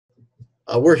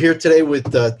We're here today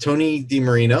with Tony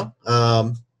DiMarino.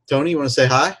 Tony, you want to say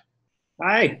hi?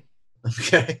 Hi.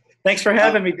 Okay. Thanks for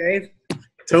having me, Dave.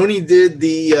 Tony did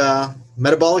the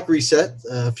Metabolic Reset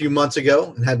a few months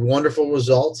ago and had wonderful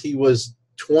results. He was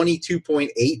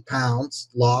 22.8 pounds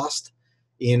lost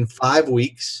in 5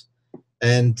 weeks.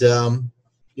 And,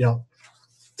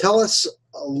 tell us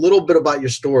a little bit about your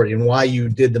story and why you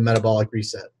did the Metabolic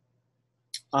Reset.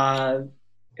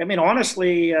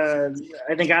 Honestly, I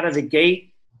think out of the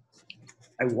gate,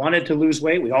 I wanted to lose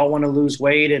weight. We all want to lose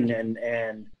weight,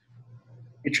 and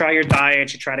you try your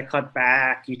diet, you try to cut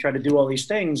back, you try to do all these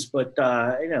things. But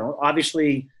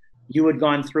obviously, you had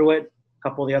gone through it. A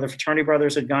couple of the other fraternity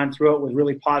brothers had gone through it with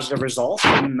really positive results,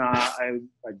 and I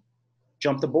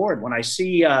jumped aboard.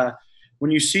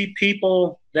 When you see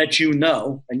people that you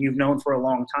know and you've known for a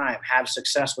long time have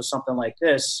success with something like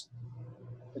this,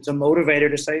 it's a motivator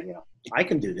to say, I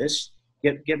can do this.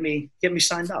 Get me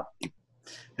signed up.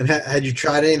 And had you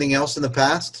tried anything else in the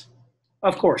past?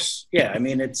 Of course. Yeah. I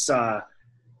mean, it's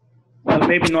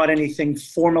maybe not anything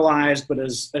formalized, but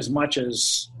as much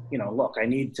as, look, I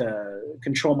need to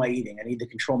control my eating. I need to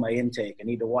control my intake. I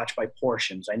need to watch my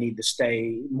portions. I need to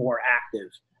stay more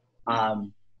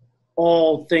active.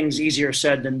 All things easier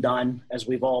said than done, as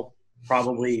we've all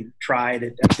probably tried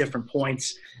at different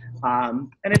points.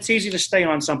 And it's easy to stay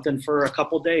on something for a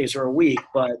couple days or a week,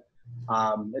 but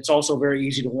it's also very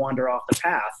easy to wander off the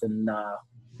path. And,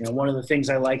 one of the things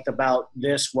I liked about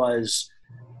this was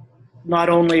not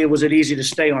only was it easy to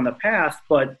stay on the path,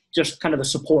 but just kind of the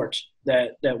support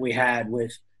that we had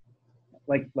with,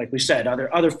 like we said,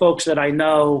 other folks that I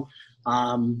know,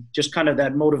 just kind of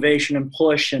that motivation and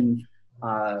push. And,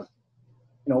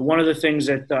 one of the things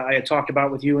that I had talked about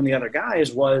with you and the other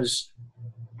guys was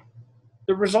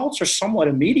the results are somewhat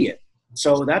immediate.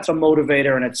 So that's a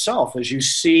motivator in itself. As you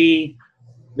see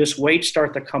this weight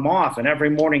start to come off, and every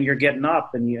morning you're getting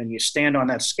up and you stand on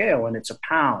that scale and it's a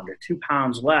pound or 2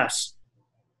 pounds less,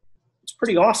 it's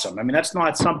pretty awesome. I mean, that's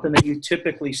not something that you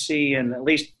typically see, and at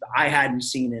least I hadn't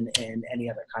seen in any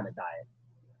other kind of diet.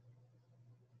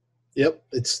 Yep.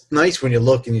 It's nice when you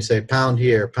look and you say pound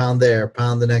here, pound there,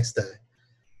 pound the next day.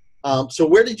 So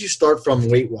where did you start from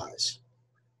weight-wise?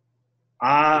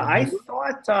 I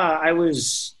thought I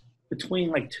was between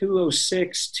like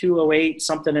 206, 208,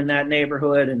 something in that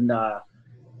neighborhood. And,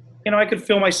 I could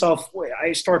feel myself.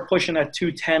 I start pushing that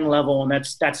 210 level, and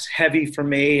that's heavy for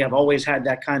me. I've always had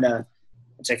that kind of,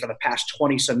 I'd say for the past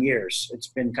 20 some years, it's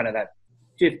been kind of that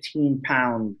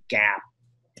 15-pound gap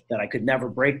that I could never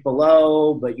break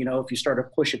below. But, if you start to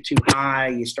push it too high,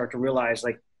 you start to realize,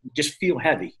 like, you just feel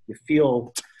heavy. You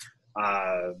feel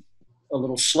a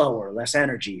little slower, less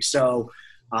energy. So,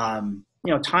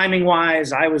 timing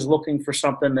wise, I was looking for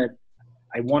something that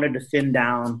I wanted to thin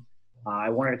down. I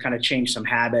wanted to kind of change some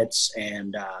habits.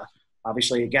 And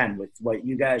obviously, again, with what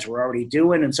you guys were already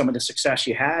doing and some of the success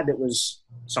you had, it was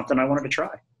something I wanted to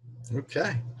try.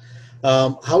 Okay.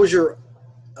 How was your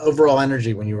overall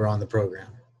energy when you were on the program?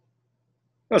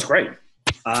 It was great.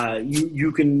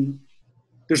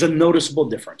 There's a noticeable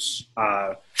difference.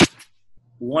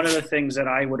 One of the things that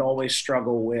I would always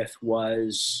struggle with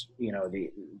was,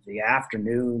 the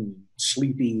afternoon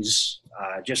sleepies,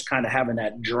 just kind of having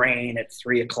that drain at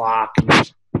 3 o'clock,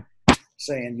 and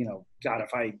saying, God,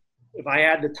 if I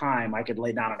had the time, I could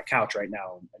lay down on a couch right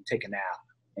now and take a nap,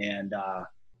 and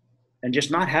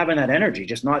just not having that energy,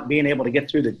 just not being able to get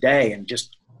through the day, and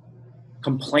just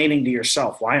complaining to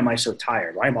yourself, why am I so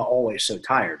tired? Why am I always so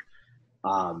tired?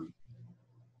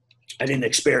 I didn't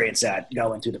experience that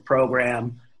going through the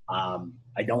program.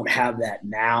 I don't have that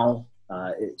now.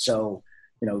 So,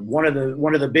 one of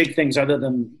the big things, other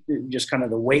than just kind of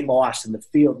the weight loss and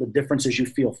the differences you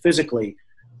feel physically,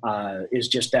 is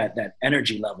just that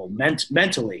energy level.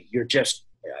 Mentally, you're just,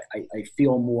 I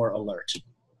feel more alert.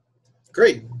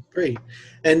 Great.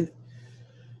 And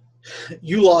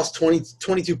you lost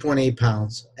 22.8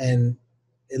 pounds, and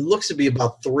it looks to be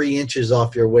about 3 inches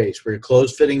off your waist. Were your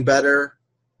clothes fitting better?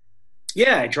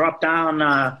 Yeah, I dropped down.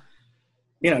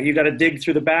 You got to dig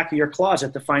through the back of your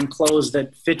closet to find clothes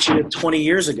that fit you 20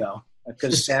 years ago,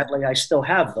 because sadly I still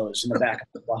have those in the back of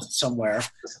the closet somewhere.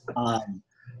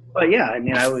 But yeah, I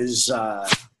mean, I was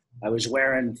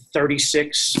wearing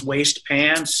 36 waist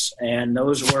pants, and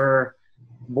those were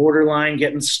borderline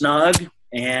getting snug.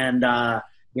 And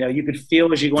you could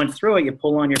feel as you went through it, you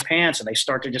pull on your pants and they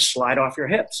start to just slide off your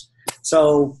hips.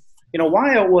 So,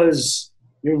 while it was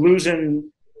you're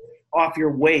losing off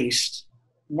your waist,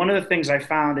 one of the things I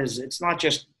found is it's not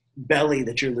just belly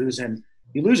that you're losing.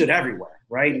 You lose it everywhere,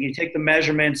 right? You take the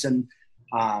measurements, and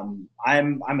I'm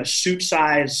a 2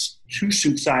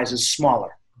 suit sizes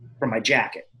smaller for my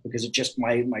jacket. because it just,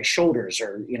 my shoulders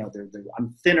are, I'm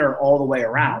thinner all the way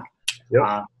around.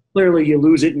 Yep. Clearly you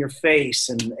lose it in your face.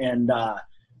 And I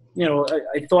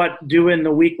thought doing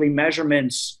the weekly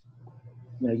measurements,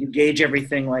 you gauge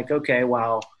everything like, okay,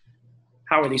 well,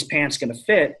 how are these pants going to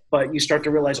fit? But you start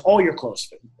to realize all your clothes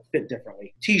fit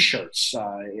differently. T-shirts,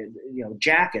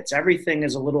 jackets, everything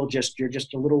is you're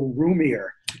just a little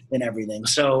roomier in everything.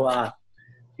 So,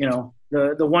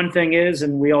 the one thing is,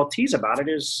 and we all tease about it,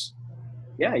 is,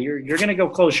 yeah, you're going to go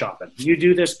clothes shopping. You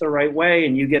do this the right way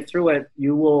and you get through it.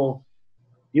 You will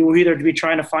either be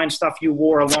trying to find stuff you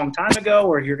wore a long time ago,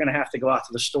 or you're going to have to go out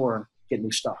to the store and get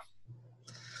new stuff.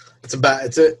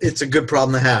 It's a good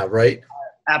problem to have, right?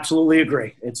 Absolutely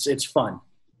agree. It's fun.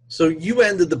 So you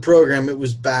ended the program, it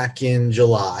was back in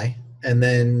July, and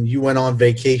then you went on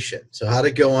vacation. So how'd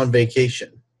it go on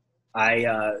vacation?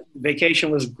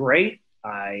 Vacation was great.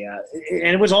 And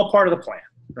it was all part of the plan,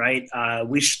 right?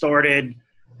 We started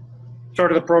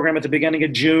the program at the beginning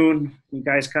of June. You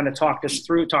guys kind of talked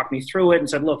me through it and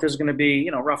said, look, this is going to be,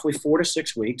 roughly 4 to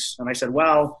 6 weeks. And I said,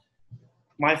 well,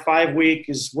 my 5 week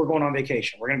is we're going on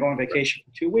vacation. We're going to go on vacation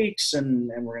for 2 weeks and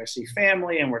we're going to see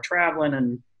family and we're traveling.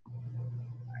 And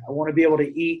I want to be able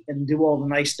to eat and do all the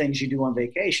nice things you do on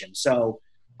vacation. So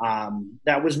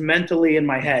that was mentally in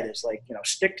my head, is like,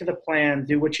 stick to the plan,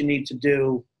 do what you need to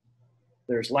do.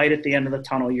 There's light at the end of the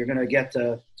tunnel. You're going to get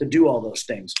to do all those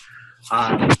things.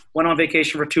 Went on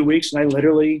vacation for 2 weeks and I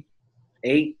literally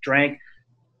ate, drank.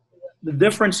 The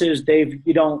difference is, Dave,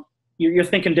 you're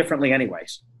thinking differently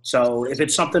anyways. So if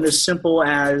it's something as simple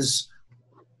as,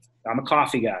 I'm a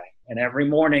coffee guy and every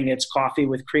morning it's coffee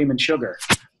with cream and sugar.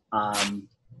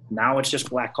 Now it's just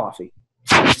black coffee.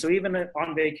 So even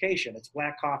on vacation, it's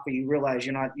black coffee. You realize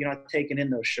you're not taking in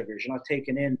those sugars. You're not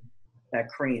taking in that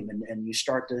cream, and you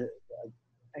start to,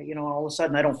 all of a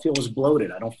sudden I don't feel as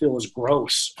bloated. I don't feel as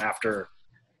gross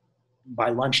by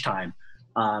lunchtime.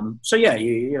 So yeah,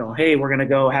 hey, we're going to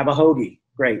go have a hoagie.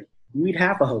 Great. You eat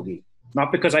half a hoagie.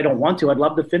 Not because I don't want to. I'd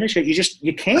love to finish it.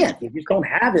 You can't. You just don't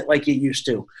have it like you used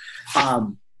to.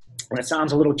 That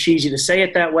sounds a little cheesy to say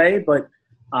it that way, but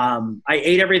I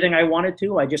ate everything I wanted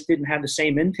to. I just didn't have the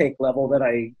same intake level that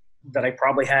I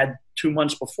probably had 2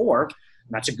 months before.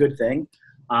 And that's a good thing.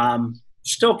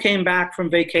 Still came back from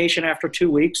vacation after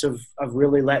 2 weeks of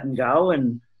really letting go.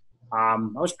 And I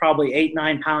was probably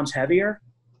 8-9 pounds heavier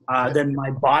than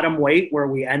my bottom weight where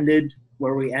we ended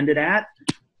at.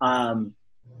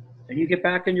 And you get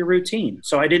back in your routine.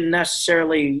 So I didn't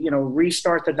necessarily,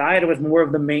 restart the diet. It was more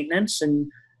of the maintenance and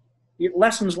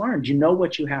lessons learned. You know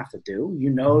what you have to do. You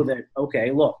know that,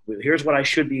 okay, look, here's what I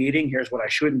should be eating. Here's what I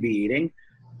shouldn't be eating.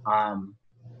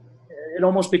 It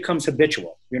almost becomes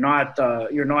habitual. You're not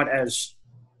as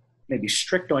maybe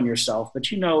strict on yourself, but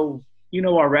you know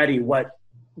already what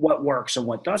works and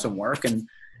what doesn't work. And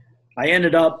I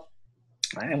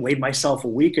weighed myself a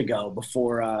week ago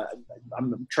before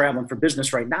I'm traveling for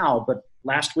business right now, but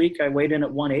last week I weighed in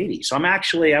at 180. So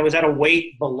I was at a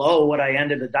weight below what I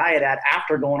ended the diet at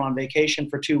after going on vacation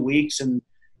for 2 weeks and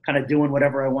kind of doing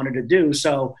whatever I wanted to do.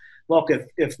 So look,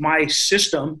 if my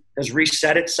system has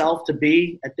reset itself to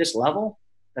be at this level,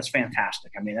 that's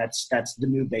fantastic. I mean, that's the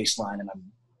new baseline, and I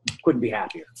couldn't be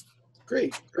happier.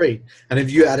 Great. And have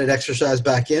you added exercise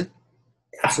back in?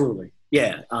 Absolutely.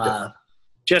 Yeah.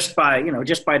 Just by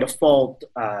default,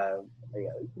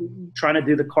 trying to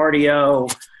do the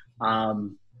cardio.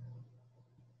 I'm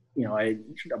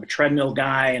a treadmill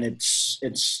guy, and it's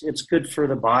good for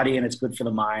the body and it's good for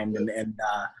the mind. And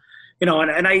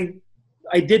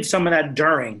I did some of that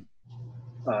during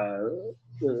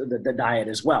the diet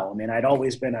as well. I mean, I'd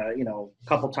always been a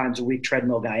couple times a week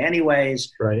treadmill guy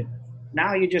anyways. Right.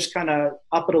 Now you just kind of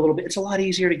up it a little bit. It's a lot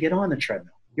easier to get on the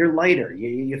treadmill. You're lighter.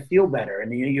 You feel better,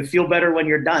 and you feel better when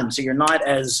you're done. So you're not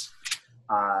as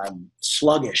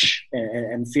sluggish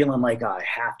and feeling like, I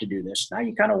have to do this. Now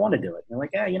you kind of want to do it. You're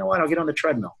like, yeah, you know what? I'll get on the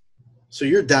treadmill. So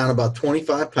you're down about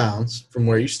 25 pounds from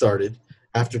where you started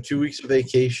after 2 weeks of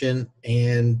vacation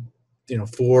and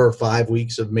 4 or 5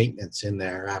 weeks of maintenance in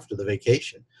there after the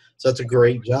vacation. So that's a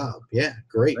great job. Yeah,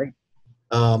 great.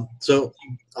 So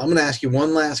I'm going to ask you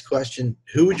one last question.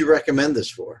 Who would you recommend this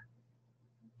for?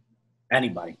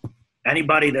 Anybody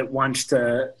that wants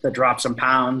to drop some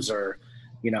pounds, or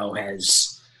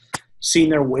has seen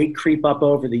their weight creep up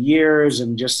over the years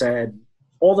and just said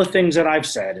all the things that I've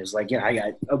said is like, yeah, I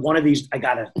got one of these. I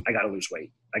gotta lose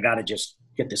weight. I gotta just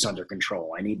get this under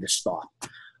control. I need to stop.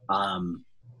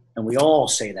 And we all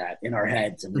say that in our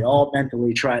heads, and we all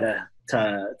mentally try to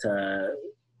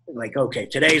like, okay,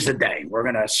 today's the day. We're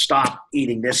gonna stop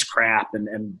eating this crap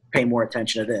and pay more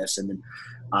attention to this. And then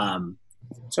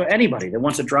So anybody that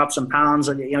wants to drop some pounds,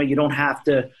 you don't have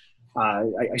to.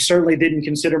 I certainly didn't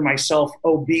consider myself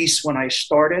obese when I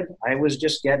started. I was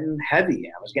just getting heavy.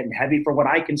 I was getting heavy for what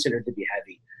I considered to be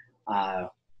heavy.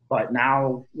 But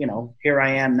now, here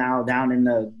I am now down in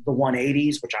the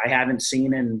 180s, which I haven't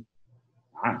seen in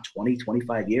 20,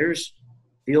 25 years.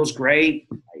 Feels great.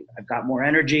 I've got more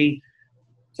energy.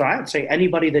 So I would say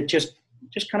anybody that just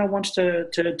kind of wants to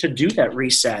do that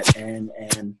reset and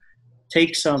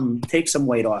take some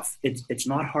weight off. It's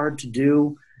not hard to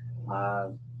do.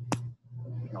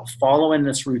 Following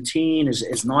this routine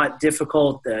is not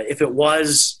difficult. If it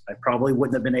was, I probably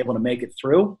wouldn't have been able to make it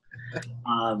through.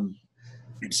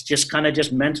 It's just kind of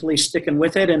just mentally sticking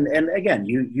with it. And again,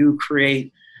 you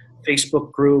create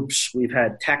Facebook groups. We've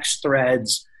had text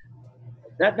threads.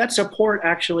 That support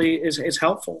actually is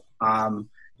helpful.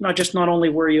 Just not only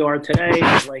where you are today,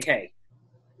 it's like, hey,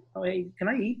 can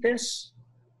I eat this?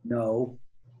 No.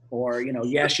 Or,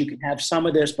 yes, you can have some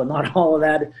of this, but not all of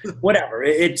that. Whatever.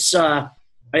 It's,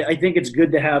 I think it's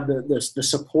good to have the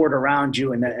support around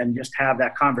you and just have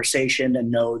that conversation and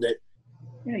know that,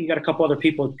 you got a couple other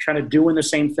people trying to doing the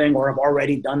same thing or have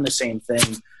already done the same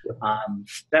thing.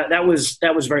 That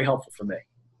was very helpful for me.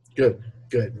 Good.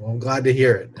 Well, I'm glad to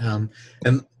hear it.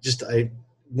 And just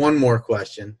one more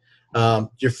question.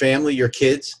 Your family, your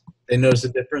kids, they notice the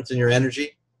difference in your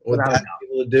energy? What that's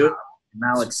able to do?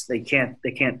 Now they can't,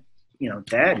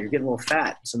 Dad, you're getting a little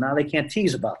fat. So now they can't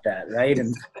tease about that. Right.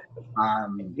 And,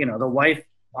 the wife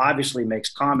obviously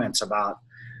makes comments about,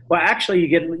 well, actually you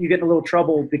get in a little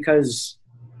trouble because,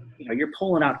 you're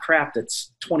pulling out crap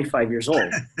that's 25 years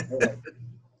old.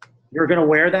 You're going to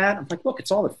wear that? I'm like, look,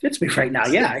 it's all that fits me right now.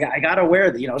 Yeah, I got to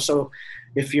wear that, so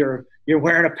if you're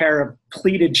wearing a pair of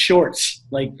pleated shorts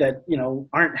like that,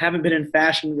 haven't been in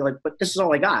fashion, you're like, but this is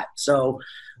all I got. So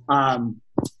that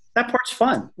part's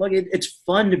fun. Like it's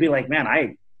fun to be like, man,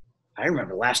 I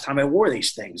remember the last time I wore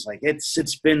these things. Like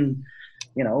it's been,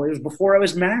 it was before I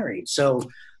was married. So,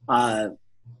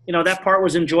 that part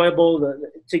was enjoyable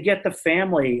to get the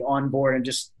family on board and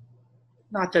just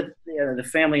not that the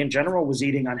family in general was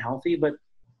eating unhealthy, but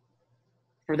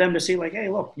for them to see like, hey,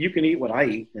 look, you can eat what I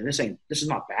eat. And this is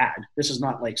not bad. This is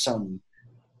not like some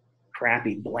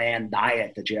crappy, bland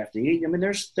diet that you have to eat. I mean,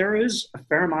 there is a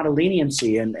fair amount of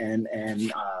leniency and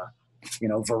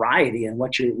variety in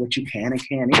what you can and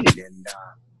can't eat. And,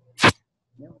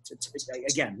 it's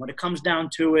again, when it comes down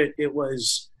to it, it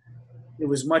was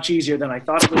much easier than I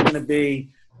thought it was going to be.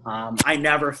 I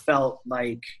never felt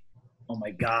like, oh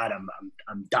my God,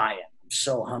 I'm dying. I'm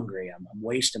so hungry. I'm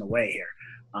wasting away here.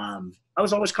 I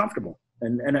was always comfortable.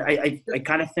 And I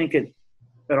kind of think at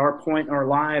our point in our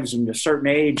lives and a certain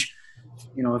age,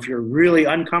 if you're really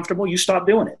uncomfortable, you stop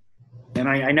doing it. And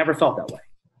I never felt that way.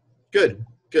 Good.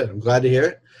 I'm glad to hear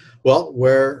it. Well,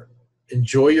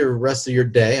 enjoy your rest of your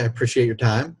day. I appreciate your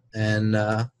time and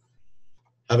have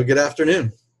a good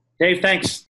afternoon. Dave,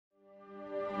 thanks.